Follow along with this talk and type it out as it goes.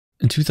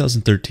In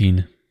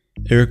 2013,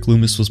 Eric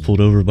Loomis was pulled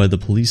over by the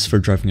police for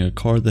driving a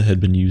car that had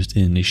been used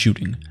in a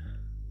shooting.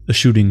 A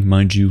shooting,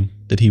 mind you,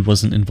 that he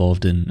wasn't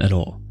involved in at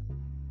all.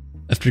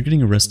 After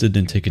getting arrested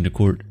and taken to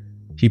court,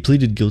 he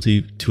pleaded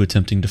guilty to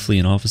attempting to flee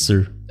an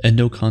officer and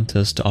no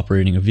contest to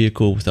operating a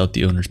vehicle without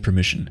the owner's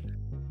permission.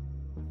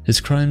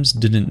 His crimes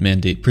didn't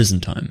mandate prison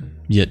time,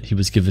 yet he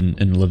was given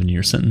an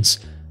 11-year sentence,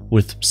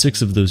 with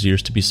 6 of those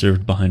years to be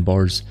served behind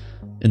bars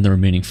and the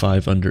remaining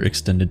 5 under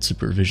extended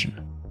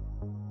supervision.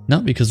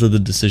 Not because of the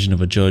decision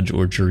of a judge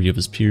or jury of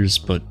his peers,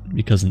 but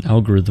because an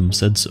algorithm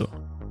said so.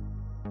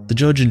 The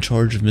judge in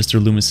charge of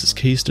Mr. Loomis's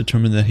case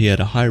determined that he had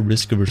a high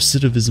risk of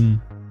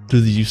recidivism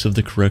through the use of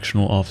the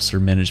Correctional Officer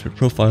Management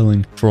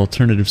Profiling for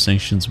Alternative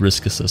Sanctions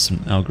Risk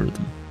Assessment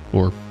Algorithm,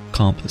 or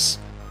COMPAS.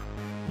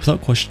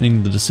 Without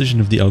questioning the decision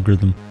of the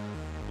algorithm,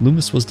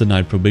 Loomis was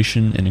denied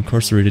probation and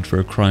incarcerated for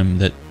a crime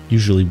that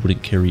usually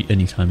wouldn't carry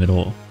any time at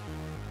all.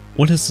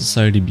 What has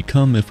society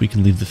become if we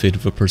can leave the fate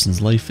of a person's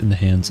life in the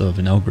hands of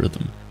an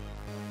algorithm?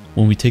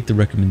 When we take the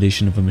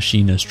recommendation of a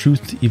machine as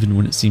truth even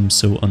when it seems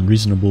so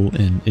unreasonable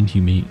and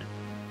inhumane.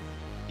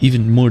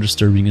 Even more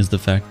disturbing is the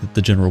fact that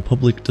the general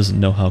public doesn't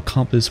know how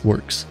COMPAS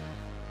works.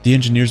 The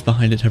engineers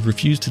behind it have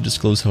refused to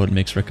disclose how it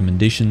makes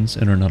recommendations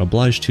and are not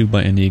obliged to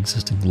by any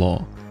existing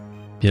law.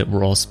 Yet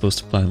we're all supposed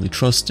to blindly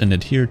trust and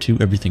adhere to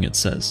everything it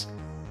says.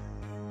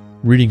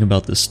 Reading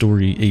about this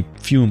story, a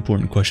few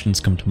important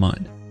questions come to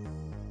mind.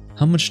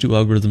 How much do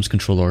algorithms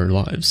control our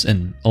lives,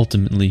 and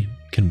ultimately,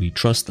 can we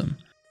trust them?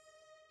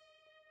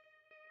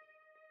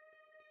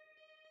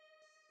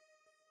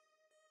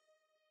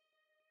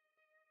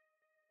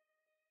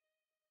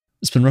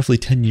 It's been roughly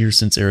 10 years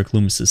since Eric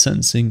Loomis'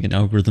 sentencing, and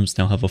algorithms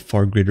now have a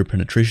far greater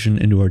penetration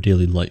into our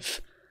daily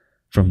life.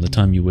 From the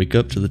time you wake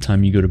up to the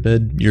time you go to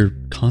bed, you're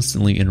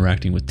constantly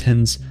interacting with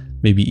tens,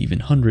 maybe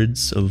even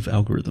hundreds, of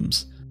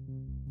algorithms.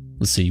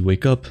 Let's say you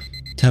wake up,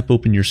 tap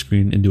open your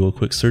screen and do a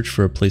quick search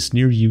for a place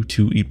near you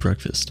to eat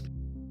breakfast.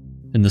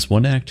 In this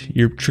one act,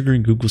 you're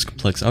triggering Google's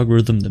complex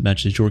algorithm that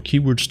matches your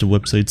keywords to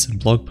websites and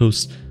blog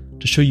posts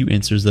to show you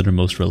answers that are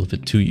most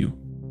relevant to you.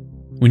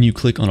 When you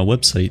click on a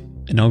website,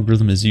 an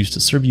algorithm is used to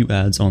serve you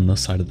ads on the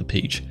side of the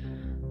page.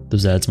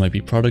 Those ads might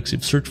be products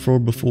you've searched for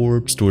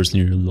before, stores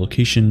near your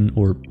location,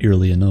 or,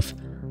 eerily enough,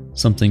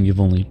 something you've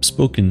only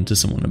spoken to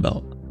someone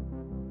about.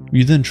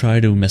 You then try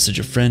to message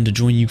a friend to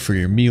join you for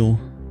your meal.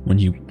 When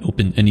you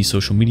open any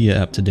social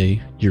media app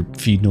today, your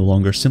feed no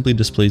longer simply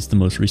displays the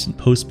most recent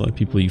posts by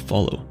people you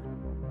follow.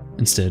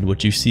 Instead,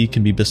 what you see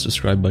can be best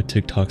described by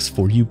TikTok's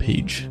For You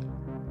page.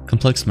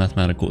 Complex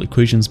mathematical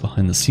equations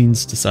behind the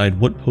scenes decide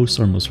what posts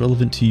are most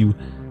relevant to you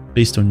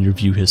based on your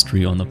view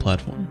history on the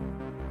platform.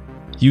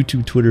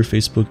 YouTube, Twitter,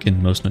 Facebook,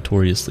 and most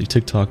notoriously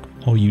TikTok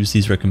all use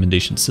these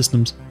recommendation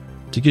systems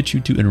to get you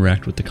to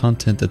interact with the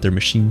content that their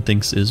machine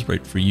thinks is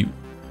right for you.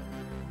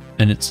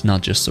 And it's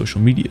not just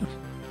social media.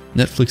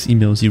 Netflix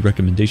emails you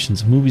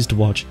recommendations of movies to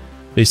watch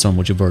based on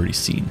what you've already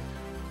seen.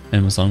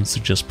 Amazon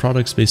suggests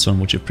products based on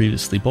what you've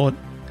previously bought,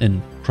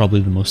 and probably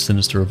the most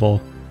sinister of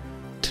all,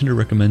 Tinder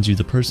recommends you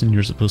the person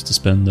you're supposed to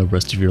spend the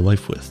rest of your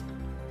life with.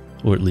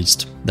 Or at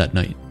least, that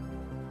night.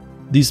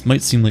 These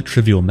might seem like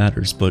trivial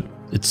matters, but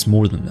it's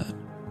more than that.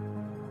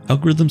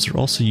 Algorithms are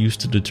also used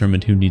to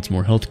determine who needs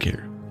more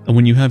healthcare, and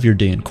when you have your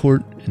day in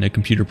court and a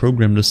computer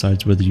program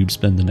decides whether you'd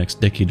spend the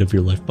next decade of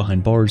your life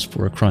behind bars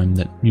for a crime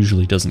that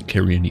usually doesn't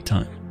carry any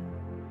time.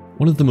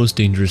 One of the most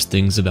dangerous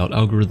things about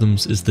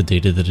algorithms is the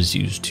data that is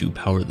used to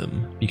power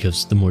them,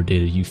 because the more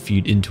data you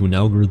feed into an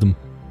algorithm,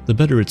 the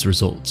better its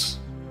results.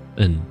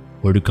 And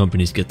where do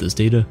companies get this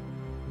data?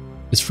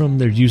 It's from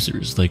their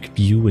users like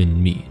you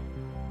and me.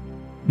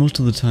 Most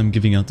of the time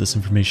giving out this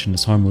information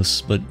is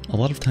harmless, but a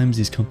lot of times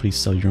these companies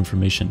sell your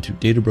information to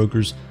data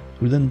brokers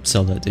who then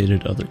sell that data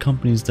to other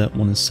companies that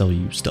want to sell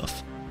you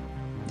stuff.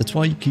 That's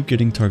why you keep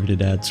getting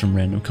targeted ads from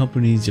random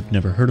companies you've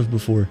never heard of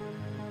before,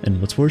 and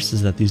what's worse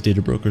is that these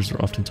data brokers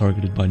are often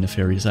targeted by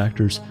nefarious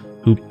actors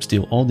who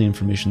steal all the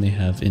information they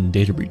have in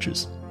data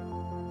breaches.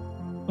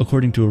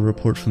 According to a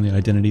report from the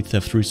Identity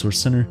Theft Resource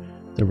Center,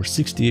 there were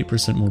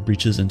 68% more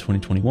breaches in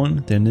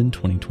 2021 than in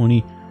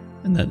 2020,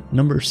 and that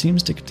number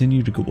seems to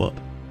continue to go up.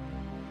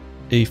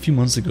 A few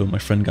months ago, my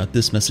friend got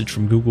this message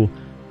from Google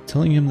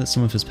telling him that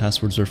some of his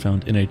passwords were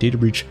found in a data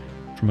breach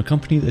from a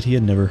company that he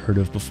had never heard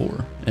of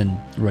before, and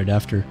right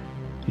after,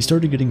 he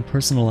started getting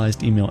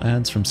personalized email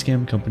ads from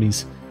scam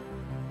companies.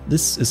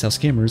 This is how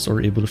scammers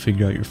are able to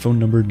figure out your phone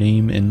number,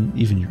 name, and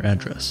even your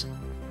address.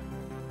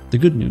 The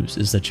good news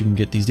is that you can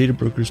get these data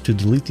brokers to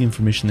delete the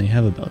information they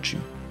have about you.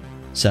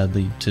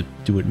 Sadly, to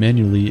do it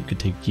manually, it could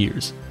take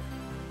years.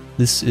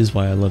 This is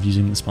why I love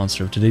using the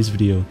sponsor of today's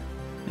video,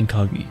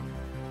 Incogni.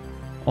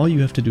 All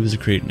you have to do is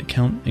create an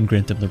account and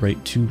grant them the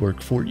right to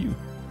work for you.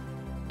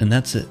 And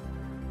that's it.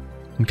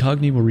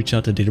 Incogni will reach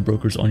out to data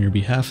brokers on your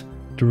behalf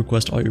to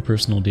request all your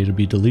personal data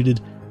be deleted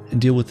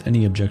and deal with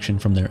any objection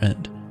from their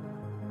end.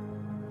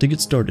 To get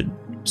started,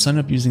 sign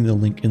up using the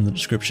link in the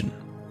description.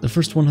 The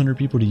first 100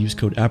 people to use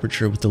code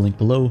APERTURE with the link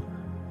below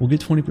will get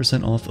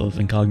 20% off of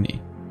Incogni.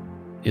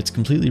 It's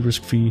completely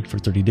risk-free for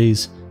 30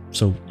 days,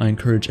 so I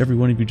encourage every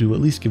one of you to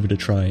at least give it a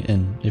try,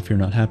 and if you're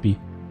not happy,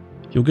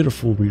 you'll get a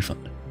full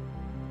refund.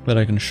 But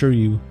I can assure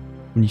you,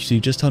 when you see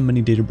just how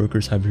many data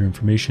brokers have your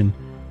information,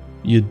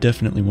 you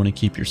definitely want to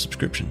keep your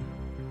subscription.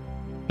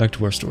 Back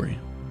to our story.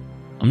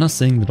 I'm not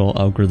saying that all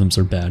algorithms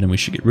are bad and we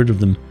should get rid of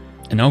them.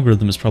 An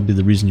algorithm is probably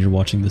the reason you're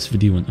watching this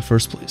video in the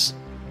first place.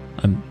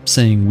 I'm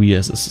saying we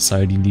as a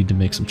society need to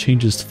make some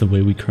changes to the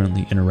way we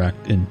currently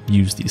interact and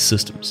use these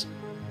systems.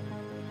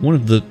 One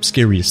of the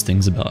scariest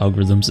things about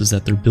algorithms is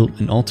that they're built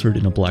and altered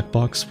in a black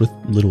box with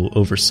little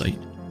oversight.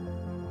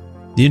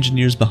 The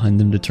engineers behind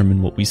them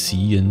determine what we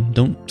see and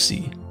don't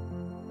see.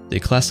 They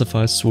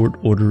classify, sort,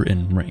 order,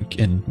 and rank,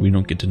 and we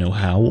don't get to know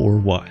how or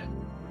why.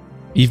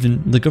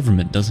 Even the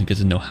government doesn't get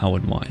to know how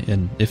and why,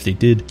 and if they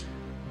did,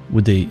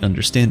 would they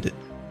understand it?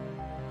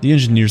 The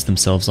engineers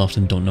themselves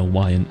often don't know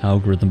why an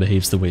algorithm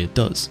behaves the way it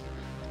does.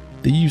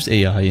 They use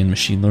AI and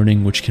machine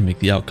learning, which can make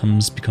the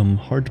outcomes become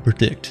hard to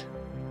predict.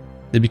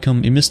 They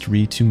become a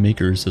mystery to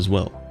makers as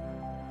well.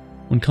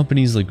 When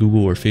companies like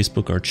Google or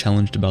Facebook are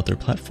challenged about their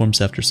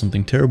platforms after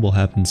something terrible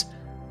happens,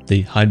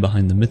 they hide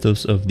behind the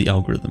mythos of the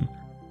algorithm.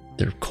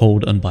 They're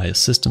cold,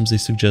 unbiased systems, they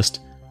suggest.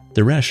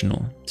 They're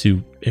rational.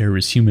 To err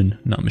is human,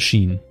 not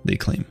machine, they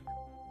claim.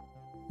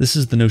 This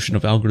is the notion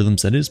of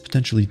algorithms that is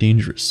potentially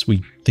dangerous.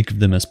 We think of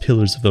them as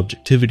pillars of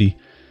objectivity,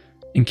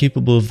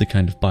 incapable of the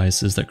kind of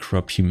biases that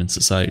corrupt human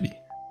society.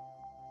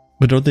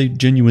 But are they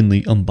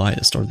genuinely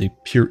unbiased? Are they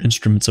pure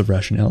instruments of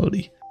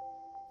rationality?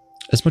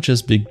 As much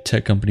as big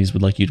tech companies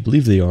would like you to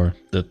believe they are,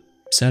 the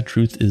sad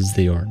truth is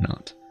they are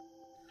not.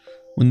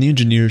 When the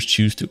engineers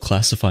choose to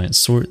classify and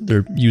sort,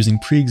 they're using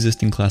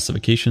pre-existing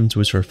classifications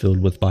which are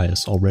filled with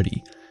bias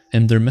already,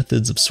 and their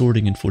methods of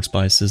sorting enforce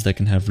biases that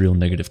can have real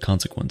negative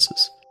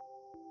consequences.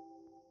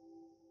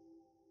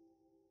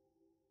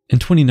 In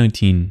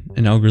 2019,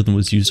 an algorithm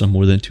was used on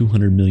more than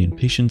 200 million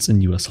patients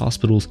in US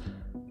hospitals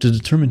to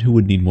determine who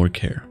would need more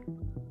care.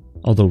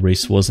 Although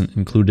race wasn't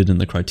included in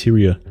the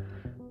criteria,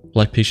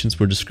 Black patients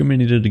were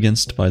discriminated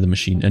against by the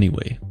machine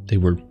anyway. They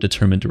were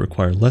determined to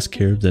require less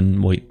care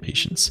than white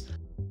patients.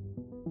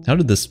 How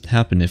did this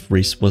happen if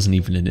race wasn't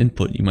even an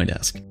input, you might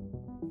ask?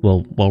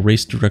 Well, while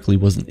race directly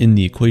wasn't in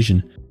the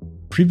equation,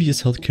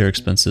 previous healthcare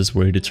expenses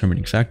were a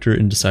determining factor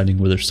in deciding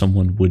whether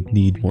someone would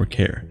need more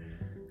care.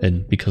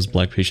 And because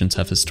Black patients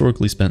have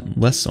historically spent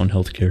less on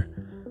healthcare,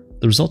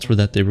 the results were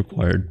that they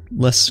required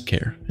less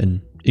care,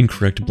 an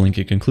incorrect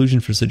blanket conclusion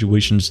for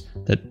situations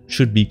that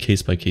should be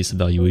case-by-case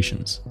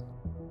evaluations.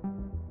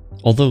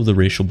 Although the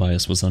racial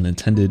bias was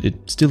unintended,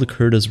 it still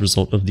occurred as a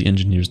result of the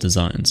engineers'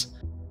 designs.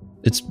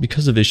 It's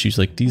because of issues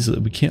like these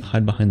that we can't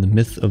hide behind the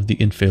myth of the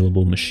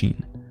infallible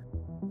machine.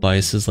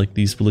 Biases like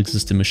these will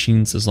exist in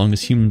machines as long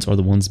as humans are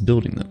the ones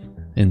building them,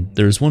 and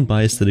there is one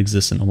bias that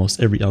exists in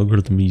almost every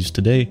algorithm we use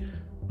today,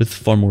 with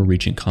far more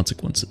reaching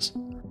consequences.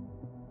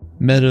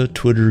 Meta,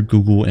 Twitter,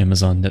 Google,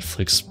 Amazon,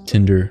 Netflix,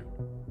 Tinder.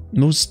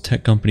 Most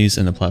tech companies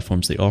and the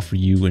platforms they offer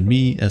you and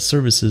me as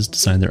services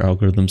design their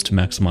algorithms to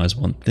maximize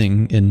one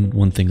thing and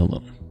one thing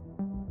alone: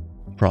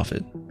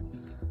 profit.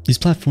 These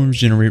platforms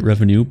generate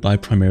revenue by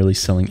primarily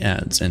selling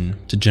ads,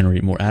 and to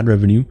generate more ad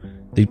revenue,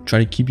 they try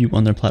to keep you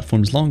on their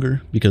platforms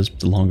longer because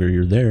the longer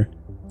you're there,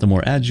 the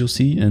more ads you'll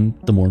see and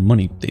the more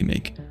money they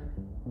make.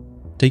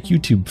 Take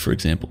YouTube, for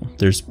example.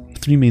 There's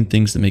 3 main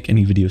things that make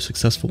any video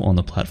successful on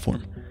the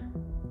platform: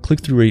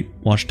 click-through rate,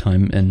 watch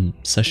time, and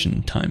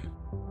session time.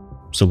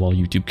 So all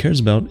YouTube cares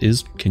about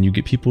is, can you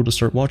get people to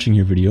start watching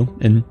your video,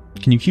 and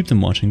can you keep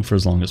them watching for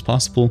as long as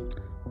possible,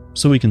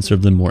 so we can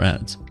serve them more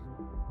ads.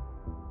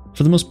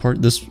 For the most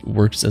part, this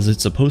works as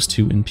it's supposed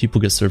to, and people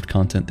get served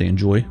content they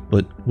enjoy,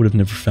 but would have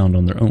never found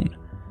on their own.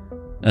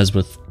 As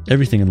with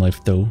everything in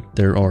life though,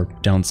 there are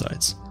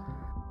downsides.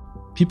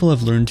 People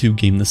have learned to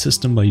game the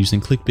system by using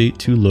clickbait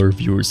to lure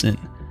viewers in,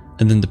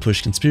 and then to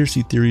push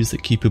conspiracy theories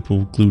that keep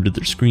people glued to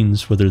their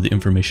screens whether the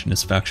information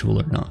is factual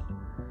or not.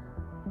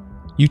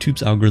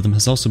 YouTube's algorithm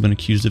has also been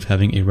accused of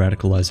having a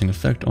radicalizing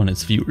effect on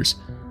its viewers.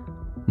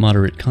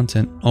 Moderate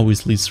content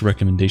always leads to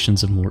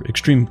recommendations of more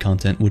extreme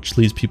content, which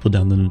leads people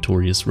down the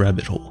notorious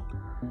rabbit hole.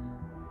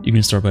 You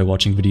can start by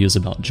watching videos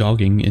about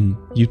jogging, and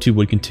YouTube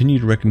would continue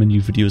to recommend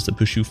you videos that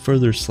push you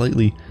further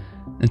slightly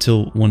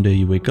until one day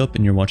you wake up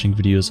and you're watching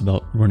videos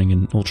about running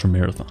an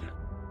ultramarathon.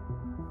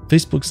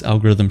 Facebook's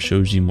algorithm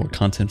shows you more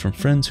content from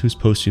friends whose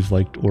posts you've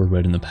liked or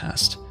read in the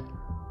past.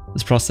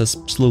 This process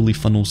slowly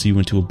funnels you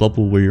into a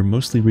bubble where you're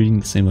mostly reading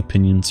the same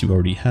opinions you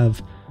already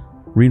have,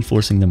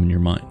 reinforcing them in your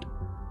mind.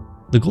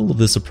 The goal of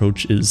this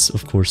approach is,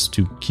 of course,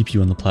 to keep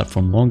you on the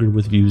platform longer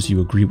with views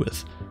you agree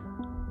with.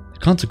 The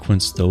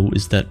consequence, though,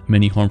 is that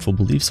many harmful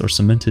beliefs are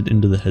cemented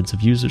into the heads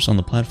of users on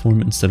the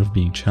platform instead of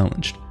being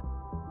challenged.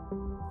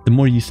 The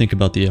more you think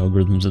about the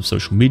algorithms of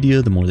social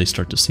media, the more they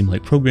start to seem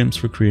like programs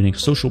for creating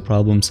social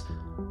problems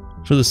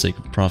for the sake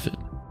of profit.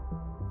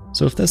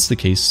 So if that's the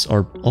case,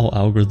 are all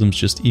algorithms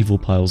just evil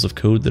piles of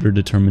code that are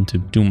determined to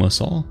doom us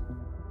all?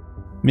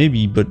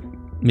 Maybe, but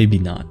maybe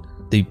not.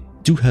 They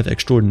do have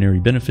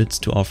extraordinary benefits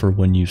to offer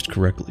when used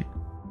correctly.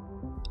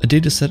 A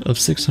dataset of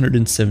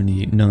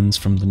 678 nuns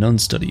from the Nun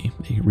Study,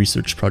 a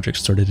research project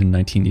started in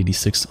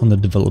 1986 on the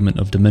development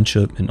of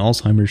dementia and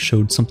Alzheimer's,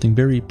 showed something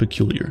very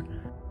peculiar.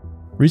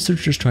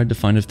 Researchers tried to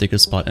find if they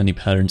could spot any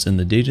patterns in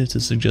the data to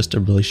suggest a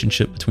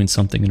relationship between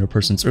something in a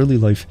person's early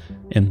life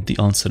and the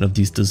onset of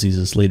these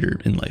diseases later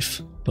in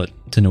life, but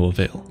to no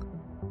avail.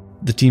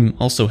 The team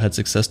also had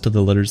success to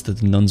the letters that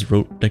the nuns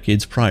wrote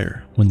decades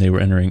prior, when they were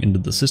entering into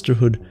the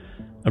sisterhood,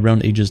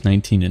 around ages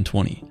 19 and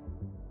 20.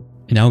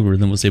 An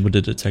algorithm was able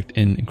to detect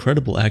in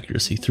incredible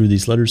accuracy through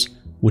these letters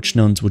which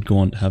nuns would go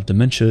on to have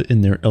dementia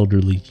in their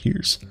elderly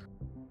years.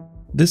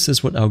 This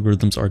is what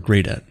algorithms are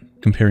great at,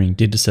 comparing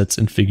datasets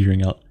and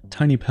figuring out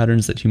tiny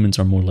patterns that humans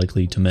are more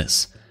likely to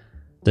miss.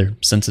 They're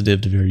sensitive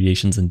to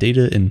variations in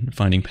data and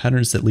finding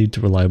patterns that lead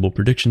to reliable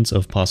predictions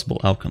of possible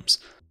outcomes.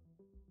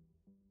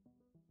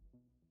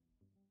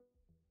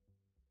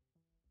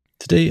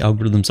 Today,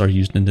 algorithms are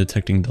used in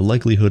detecting the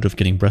likelihood of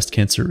getting breast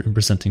cancer and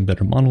presenting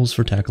better models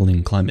for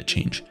tackling climate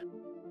change.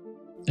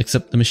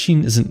 Except the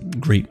machine isn't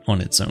great on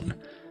its own.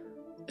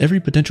 Every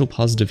potential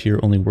positive here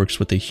only works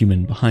with a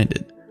human behind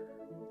it.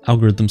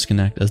 Algorithms can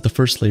act as the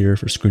first layer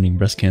for screening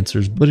breast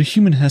cancers, but a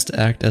human has to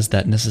act as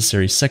that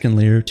necessary second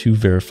layer to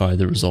verify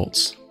the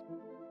results.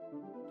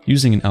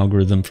 Using an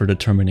algorithm for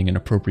determining an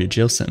appropriate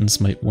jail sentence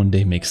might one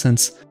day make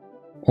sense,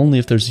 only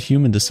if there's a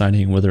human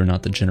deciding whether or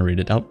not the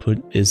generated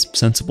output is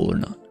sensible or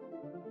not.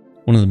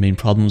 One of the main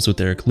problems with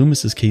Eric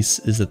Loomis's case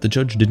is that the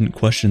judge didn't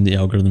question the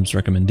algorithm's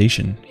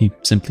recommendation. He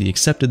simply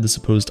accepted the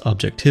supposed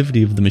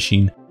objectivity of the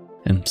machine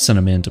and sent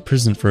a man to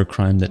prison for a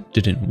crime that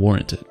didn't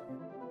warrant it.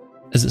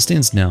 As it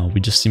stands now, we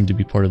just seem to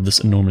be part of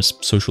this enormous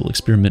social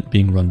experiment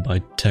being run by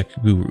tech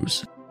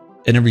gurus.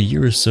 And every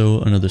year or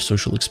so, another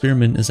social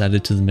experiment is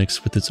added to the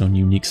mix with its own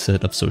unique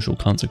set of social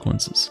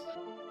consequences.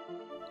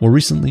 More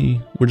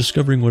recently, we're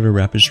discovering what a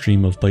rapid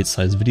stream of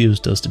bite-sized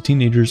videos does to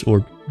teenagers,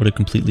 or what a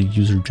completely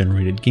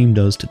user-generated game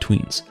does to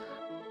tweens.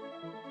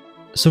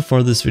 So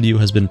far, this video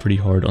has been pretty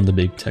hard on the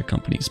big tech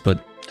companies,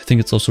 but I think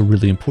it's also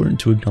really important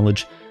to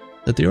acknowledge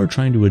that they are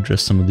trying to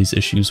address some of these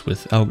issues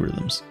with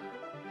algorithms.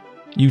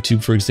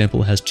 YouTube, for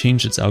example, has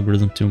changed its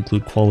algorithm to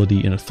include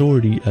quality and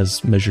authority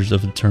as measures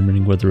of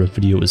determining whether a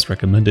video is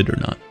recommended or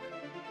not.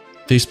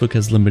 Facebook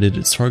has limited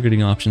its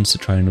targeting options to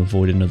try and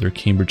avoid another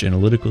Cambridge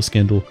Analytica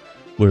scandal,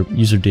 where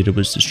user data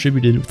was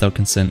distributed without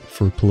consent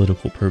for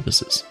political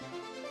purposes.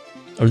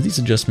 Are these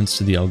adjustments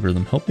to the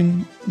algorithm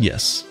helping?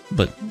 Yes,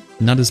 but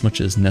not as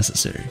much as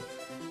necessary.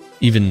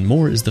 Even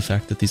more is the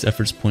fact that these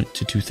efforts point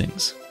to two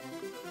things.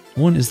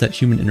 One is that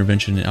human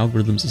intervention in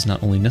algorithms is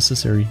not only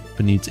necessary,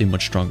 but needs a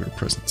much stronger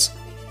presence.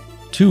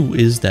 Two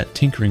is that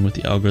tinkering with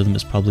the algorithm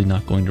is probably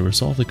not going to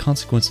resolve the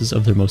consequences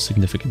of their most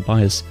significant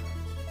bias,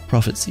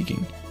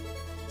 profit-seeking.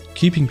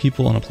 Keeping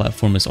people on a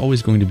platform is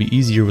always going to be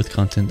easier with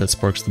content that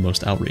sparks the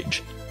most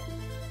outrage.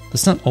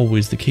 That's not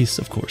always the case,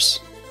 of course.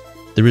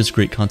 There is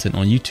great content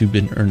on YouTube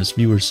and earnest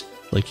viewers,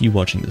 like you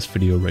watching this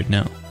video right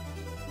now.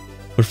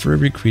 But for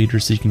every creator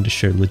seeking to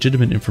share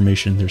legitimate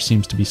information, there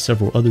seems to be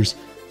several others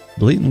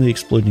blatantly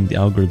exploiting the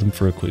algorithm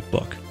for a quick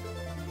buck.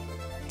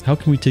 How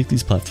can we take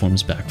these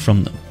platforms back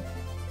from them?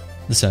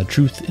 The sad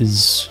truth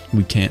is,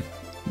 we can't.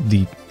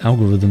 The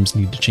algorithms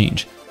need to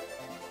change.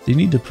 They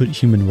need to put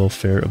human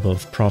welfare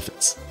above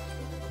profits.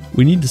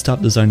 We need to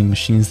stop designing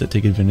machines that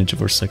take advantage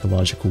of our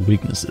psychological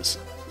weaknesses.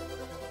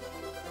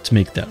 To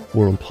make that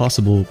world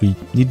possible, we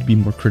need to be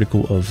more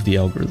critical of the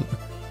algorithm.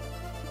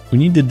 We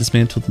need to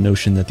dismantle the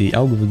notion that the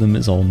algorithm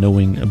is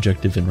all-knowing,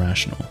 objective, and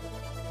rational.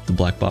 The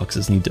black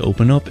boxes need to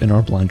open up, and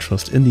our blind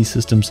trust in these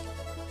systems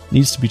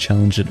needs to be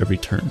challenged at every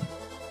turn.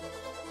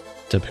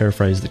 To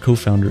paraphrase the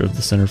co-founder of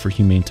the Center for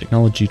Humane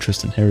Technology,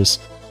 Tristan Harris,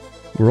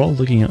 we're all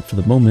looking out for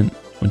the moment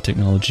when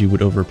technology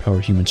would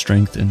overpower human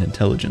strength and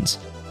intelligence.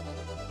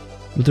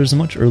 But there's a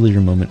much earlier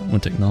moment when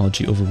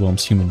technology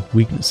overwhelms human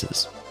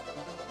weaknesses.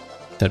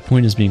 That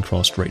point is being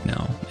crossed right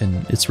now,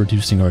 and it's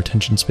reducing our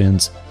attention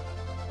spans,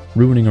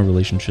 ruining our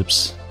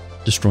relationships,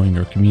 destroying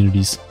our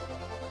communities.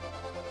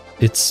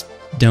 It's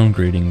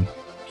downgrading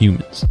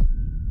humans.